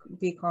just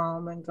be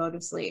calm and go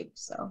to sleep.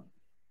 So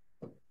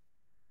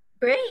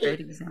Great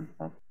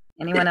example.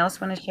 Anyone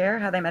else want to share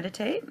how they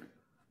meditate?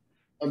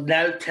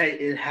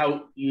 Meditate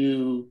help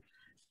you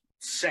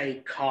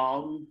stay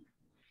calm.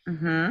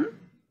 Mm-hmm.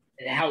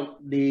 It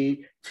helped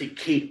me to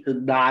keep the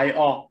night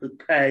off the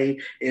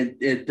pain.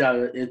 It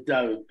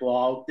doesn't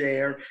belong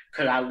there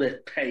because I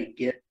let pain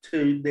get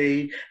to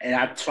me, and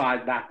I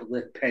try not to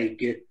let pain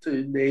get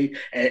to me,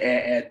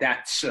 and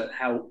that should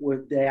help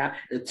with that.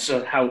 It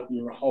should help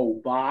your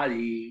whole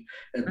body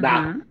and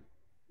not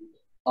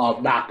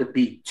to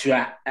be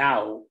dragged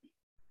out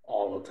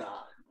all the time.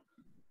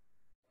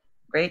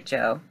 Great,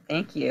 Joe.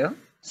 Thank you.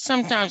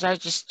 Sometimes I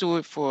just do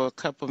it for a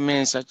couple of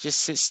minutes. I just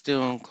sit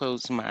still and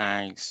close my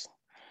eyes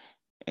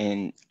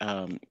and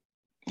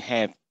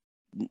have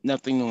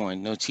nothing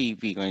on, no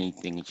TV or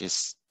anything.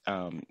 Just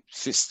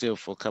sit still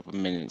for a couple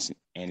of minutes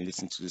and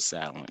listen to the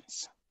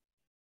silence.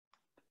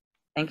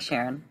 Thanks,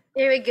 Sharon.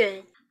 Very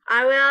good.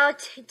 I will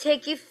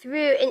take you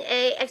through an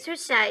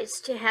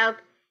exercise to help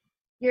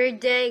your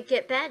day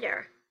get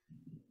better.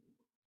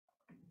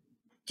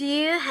 Do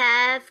you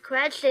have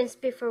questions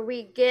before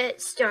we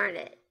get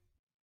started?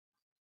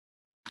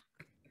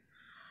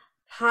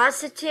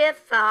 Positive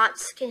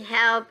thoughts can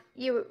help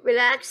you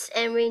relax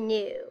and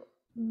renew.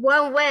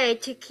 One way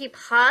to keep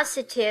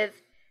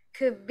positive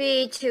could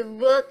be to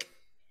look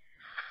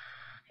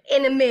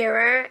in the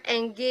mirror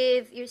and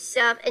give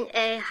yourself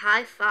a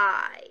high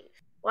five.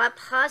 What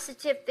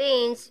positive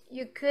things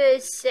you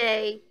could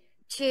say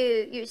to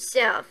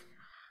yourself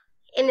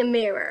in the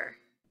mirror?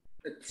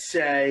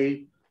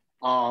 Say,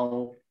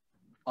 don't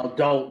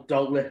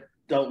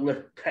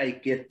let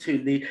pain get to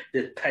me.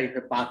 Just think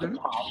about the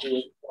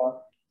positive stuff.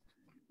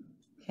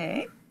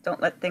 Okay,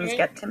 don't let things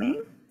get to me.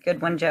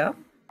 Good one, Joe.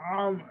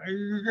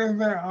 You can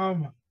say,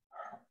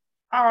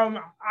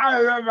 I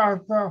love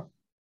myself.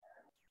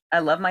 I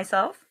love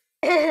myself.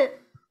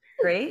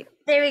 Great.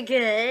 Very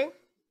good.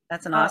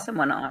 That's an awesome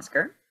one,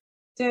 Oscar.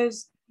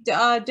 There's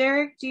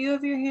Derek, do you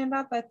have your hand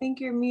up? I think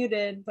you're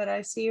muted, but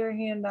I see your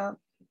hand up.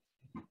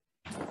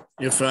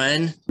 Your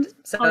friend?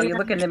 So you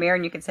look in the mirror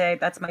and you can say,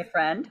 that's my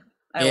friend.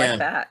 I like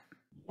that.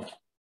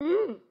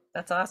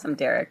 That's awesome,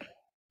 Derek.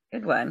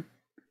 Good one.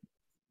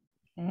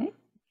 Okay.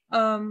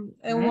 And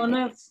one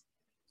of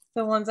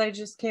the ones I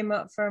just came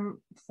up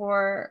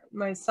for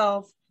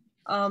myself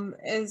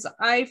is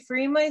I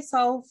free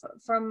myself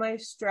from my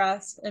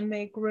stress and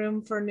make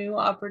room for new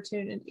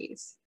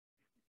opportunities.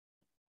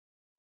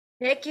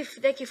 Thank you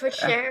for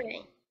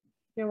sharing.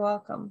 You're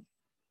welcome.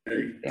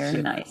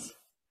 Very nice.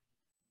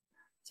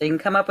 So you can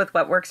come up with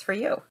what works for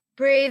you.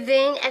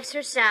 Breathing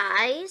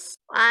exercise.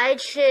 Why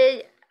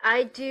should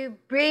I do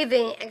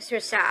breathing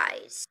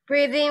exercise?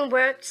 Breathing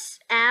works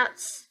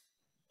out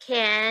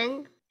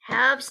can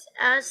helps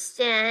us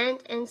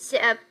stand and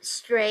sit up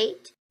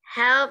straight.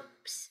 Help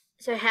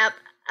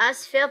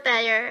us feel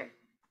better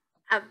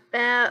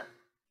about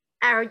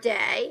our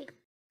day.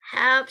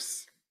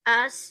 Helps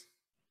us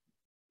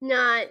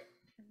not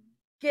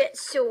get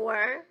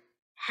sore.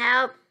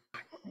 Help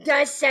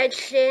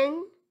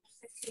digestion.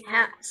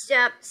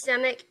 Stop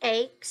stomach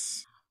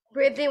aches.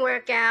 Breathing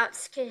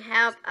workouts can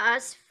help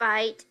us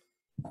fight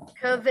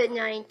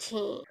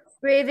COVID-19.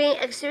 Breathing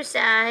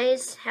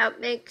exercise help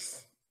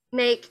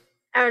make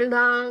our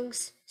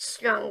lungs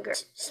stronger.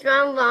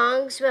 Strong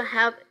lungs will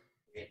help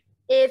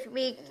if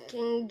we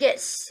can get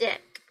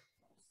sick.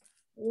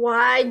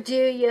 Why do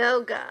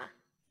yoga?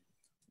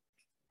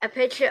 A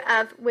picture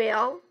of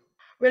Will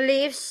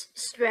relieves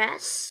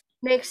stress,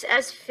 makes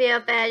us feel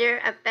better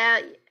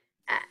about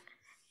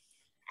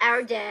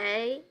our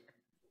day,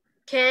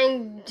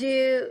 can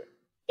do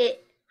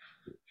it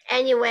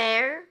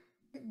anywhere,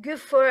 good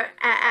for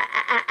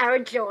our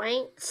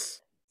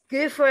joints,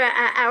 good for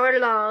our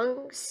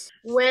lungs.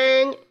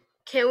 When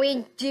can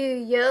we do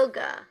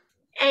yoga?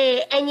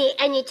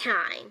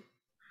 Anytime.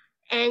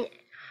 And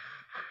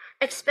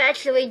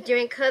especially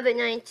during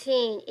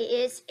COVID-19, it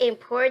is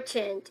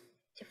important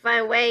to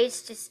find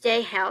ways to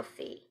stay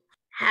healthy.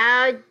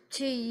 How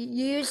to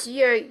use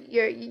your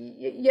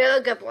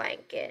yoga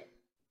blanket.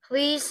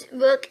 Please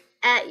look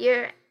at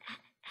your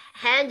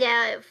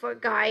handout for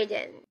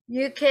guidance.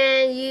 You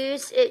can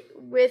use it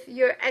with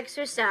your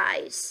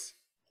exercise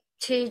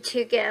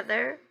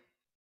together.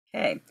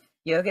 Okay,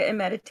 yoga and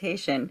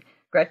meditation.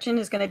 Gretchen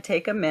is going to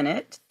take a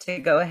minute to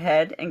go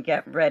ahead and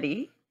get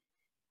ready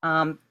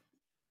to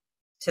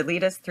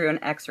lead us through an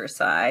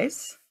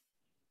exercise.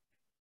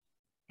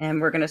 And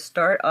we're going to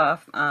start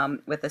off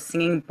with a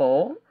singing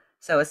bowl.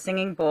 So a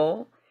singing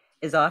bowl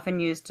is often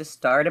used to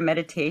start a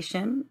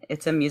meditation.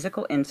 It's a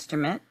musical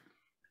instrument.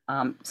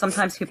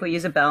 Sometimes people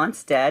use a bell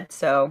instead.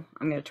 So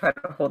I'm going to try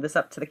to hold this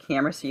up to the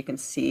camera so you can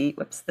see.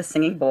 Whoops, the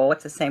singing bowl.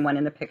 It's the same one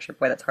in the picture.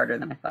 Boy, that's harder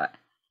than I thought.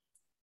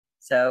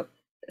 So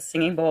a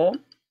singing bowl.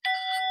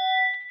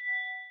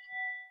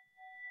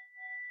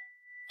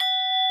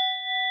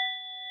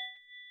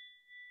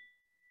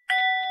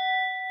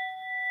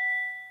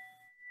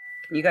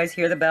 Can you guys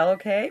hear the bell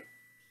okay?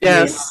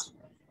 Yes.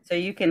 So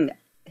you can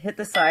hit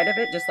the side of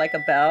it just like a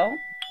bell,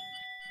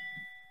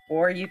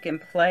 or you can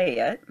play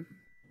it.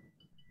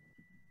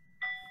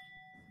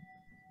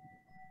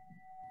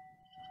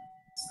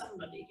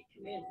 Somebody to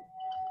come in.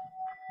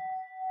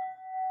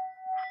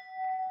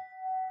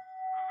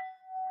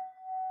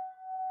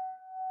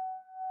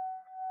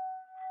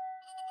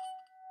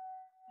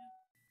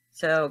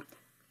 So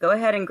go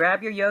ahead and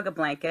grab your yoga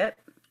blanket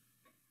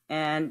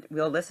and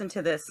we'll listen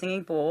to the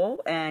singing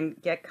bowl and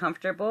get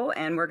comfortable,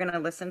 and we're going to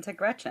listen to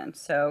Gretchen.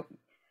 So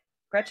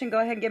Gretchen, go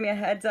ahead and give me a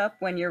heads up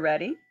when you're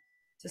ready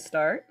to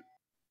start.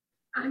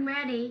 I'm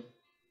ready.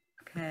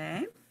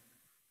 Okay.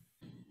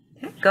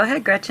 Go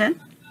ahead, Gretchen.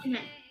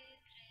 Okay.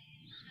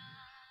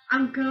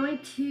 I'm going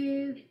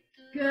to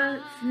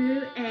go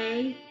through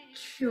a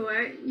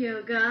short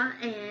yoga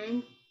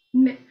and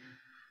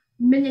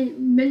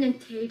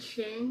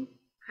meditation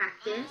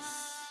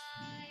practice.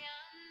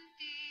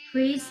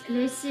 Please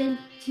listen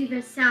to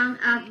the sound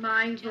of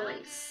my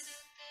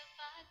voice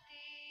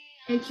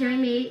and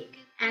join me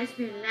as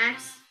we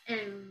relax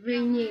and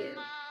renew.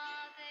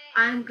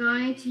 I'm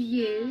going to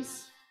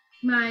use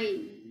my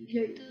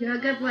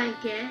yoga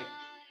blanket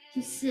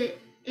to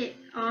sit it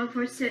on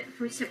for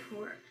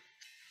support.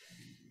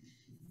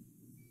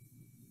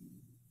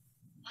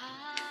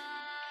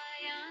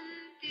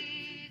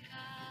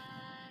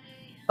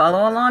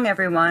 Follow along,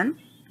 everyone.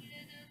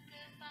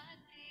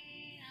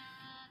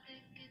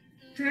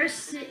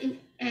 First, sit in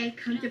a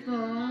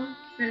comfortable,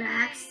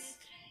 relaxed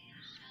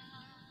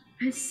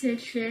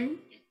position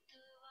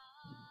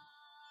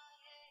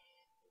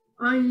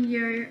on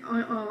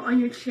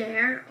your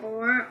chair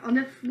or on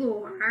the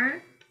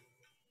floor.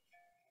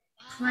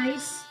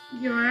 Place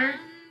your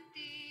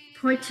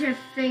pointer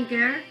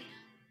finger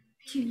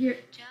to your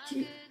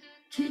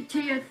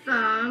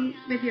thumb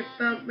with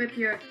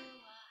your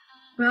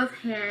both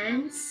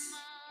hands.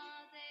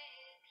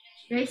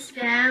 Place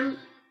them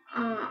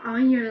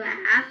on your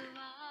lap.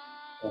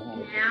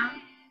 Now,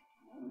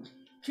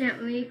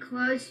 gently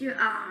close your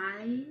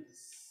eyes.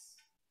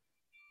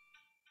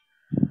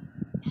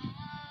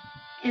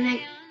 And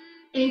then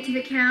into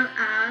the count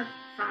of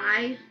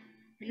 5,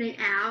 and then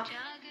out.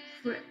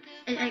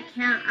 And at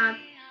count of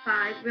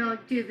 5, we'll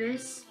do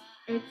this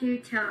a few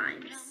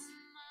times.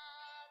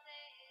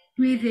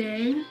 Breathe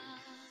in.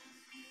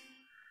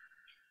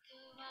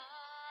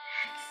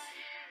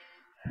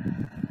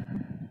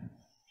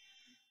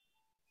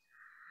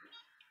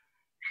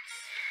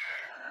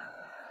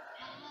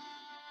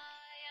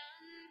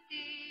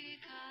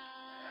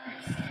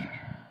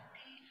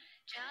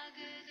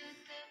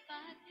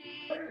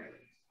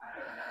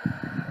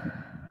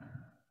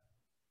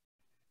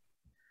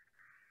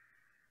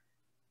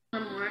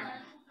 One more.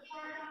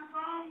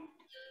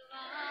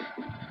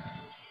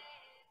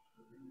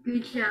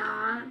 Good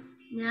job.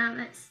 Now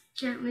let's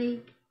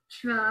gently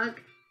shrug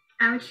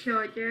our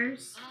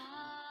shoulders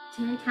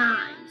 10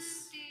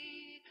 times.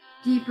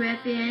 Deep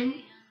breath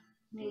in.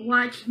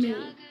 Watch me.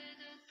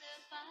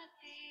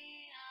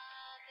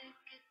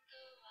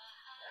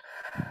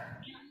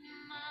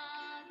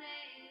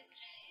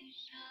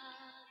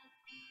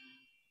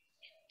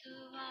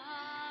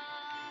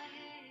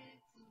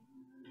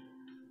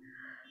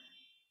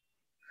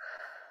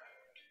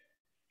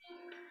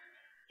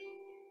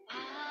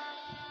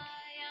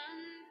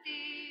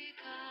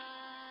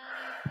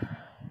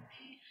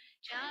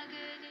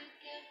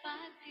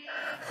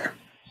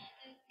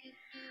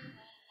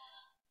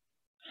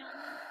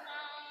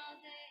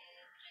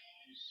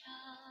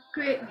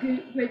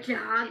 Good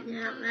job.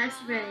 Now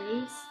let's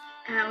raise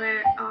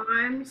our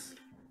arms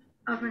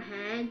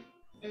overhead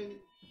and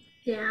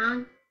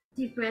down.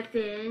 Deep breath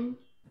in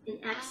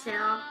and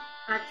exhale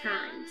 5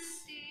 times.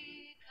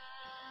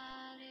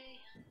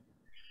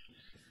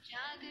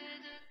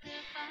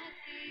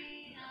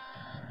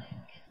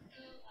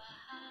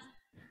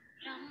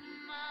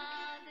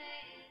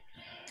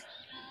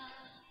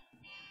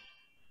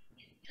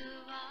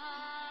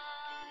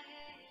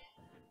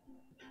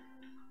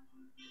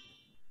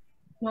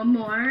 One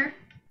more.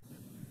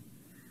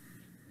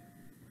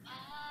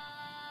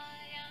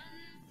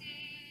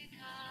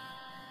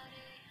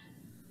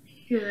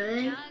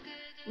 Good.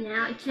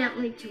 Now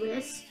gently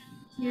twist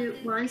to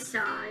one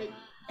side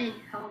and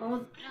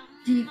hold.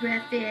 Deep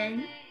breath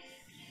in.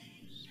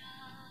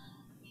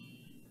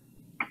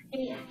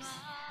 And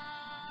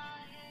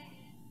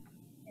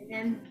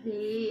then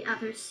the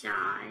other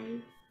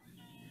side.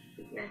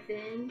 Deep breath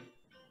in.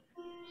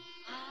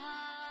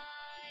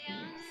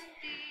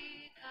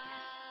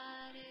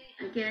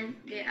 Again,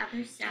 the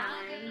other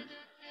side.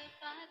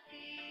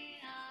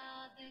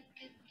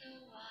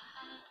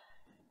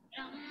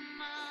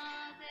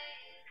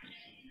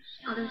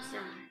 Other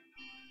side.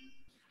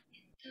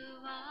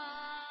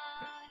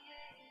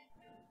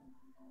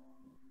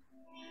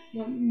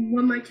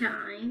 One more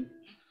time.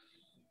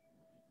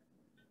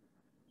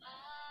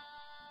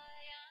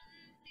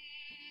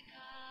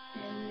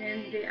 And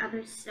then the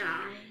other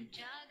side.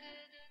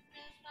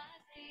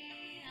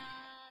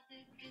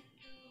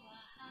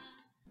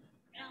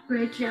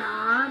 Great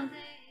job.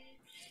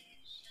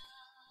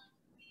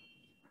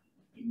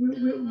 We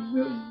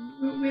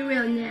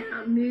will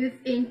now move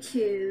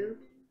into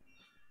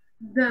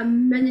the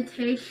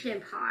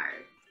meditation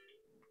part.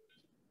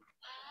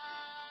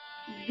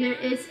 There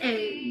is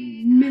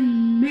a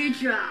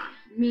mudra,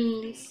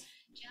 means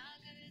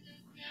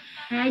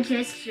hand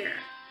gesture,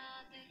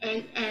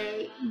 and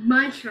a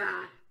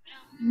mantra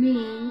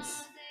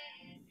means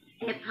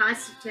a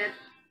positive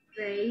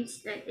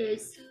phrase that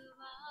is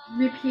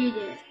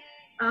repeated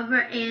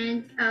over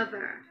and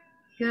over.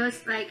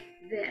 Goes like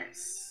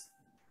this.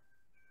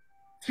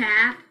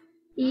 Tap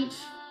each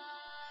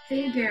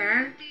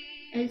finger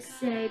and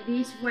say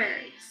these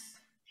words.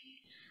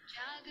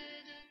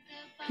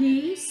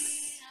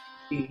 Peace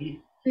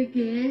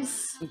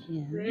begins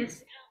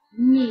with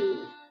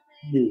me.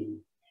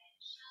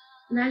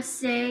 Let's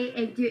say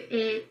and do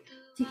it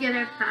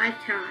together 5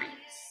 times.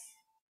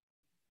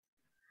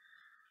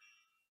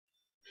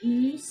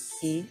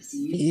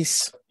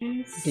 Peace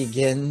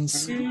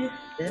begins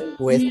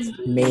with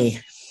me.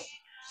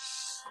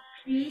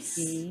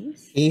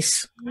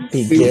 Peace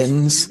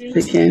begins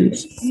with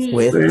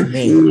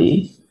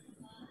me.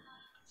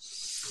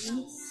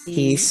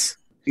 Peace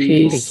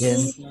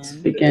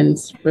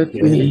begins with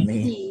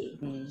me.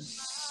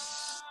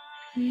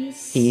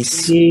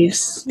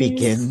 Peace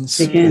begins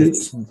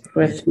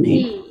with me.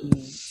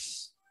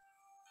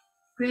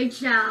 Great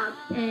job,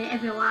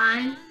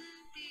 everyone.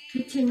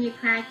 Continue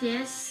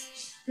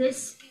practice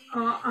this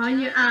on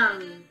your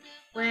own,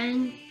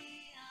 when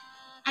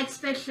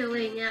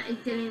especially now in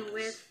dealing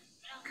with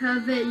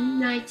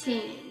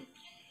COVID-19.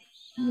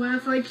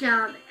 Wonderful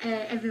job,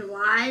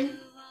 everyone.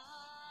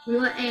 We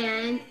will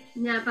end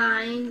now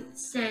by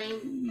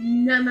saying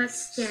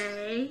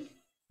namaste.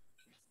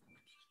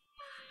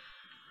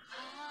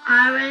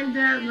 I am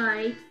the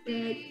light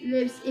that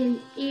lives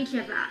in each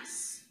of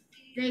us.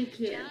 Thank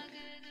you.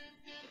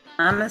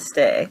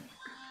 Namaste.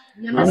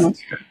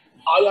 Namaste.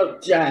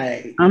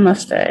 Namaste.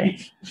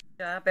 Namaste. Good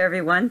job,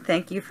 everyone.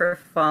 Thank you for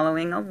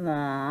following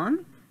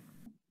along.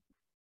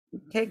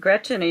 Okay,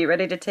 Gretchen, are you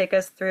ready to take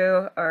us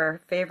through our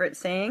favorite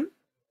saying?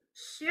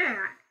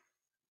 Sure.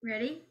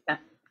 Ready?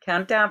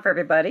 Count down for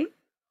everybody.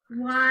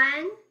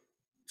 1,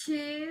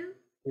 2,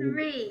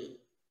 3.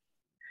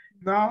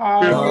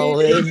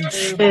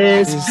 Knowledge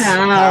is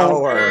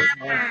power.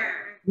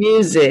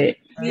 Music.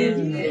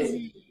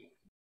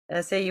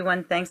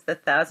 SAU1 thanks the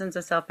thousands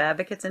of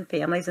self-advocates and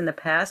families in the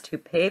past who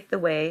paved the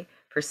way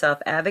for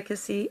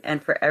self-advocacy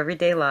and for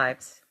everyday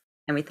lives.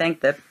 And we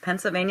thank the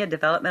Pennsylvania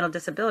Developmental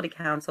Disability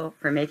Council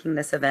for making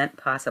this event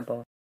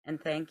possible.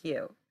 And thank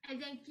you. And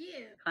thank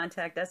you.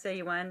 Contact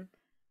SAU1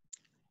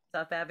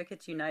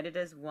 Self-Advocates United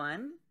as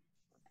One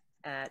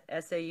at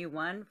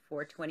SAU1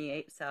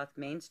 428 South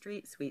Main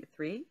Street, Suite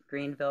 3,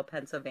 Greenville,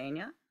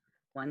 Pennsylvania,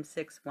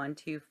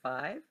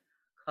 16125.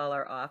 Call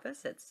our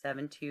office at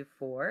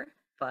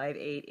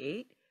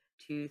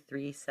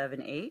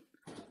 724-588-2378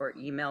 or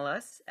email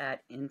us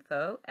at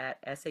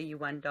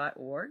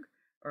info@sau1.org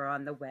or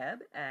on the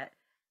web at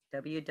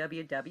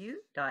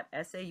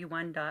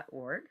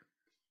www.sau1.org.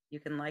 You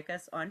can like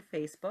us on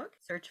Facebook,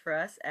 search for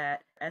us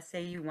at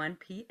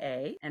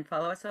SAU1PA, and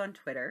follow us on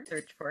Twitter,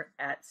 search for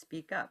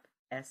 @SpeakUp,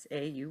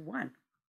 SAU1.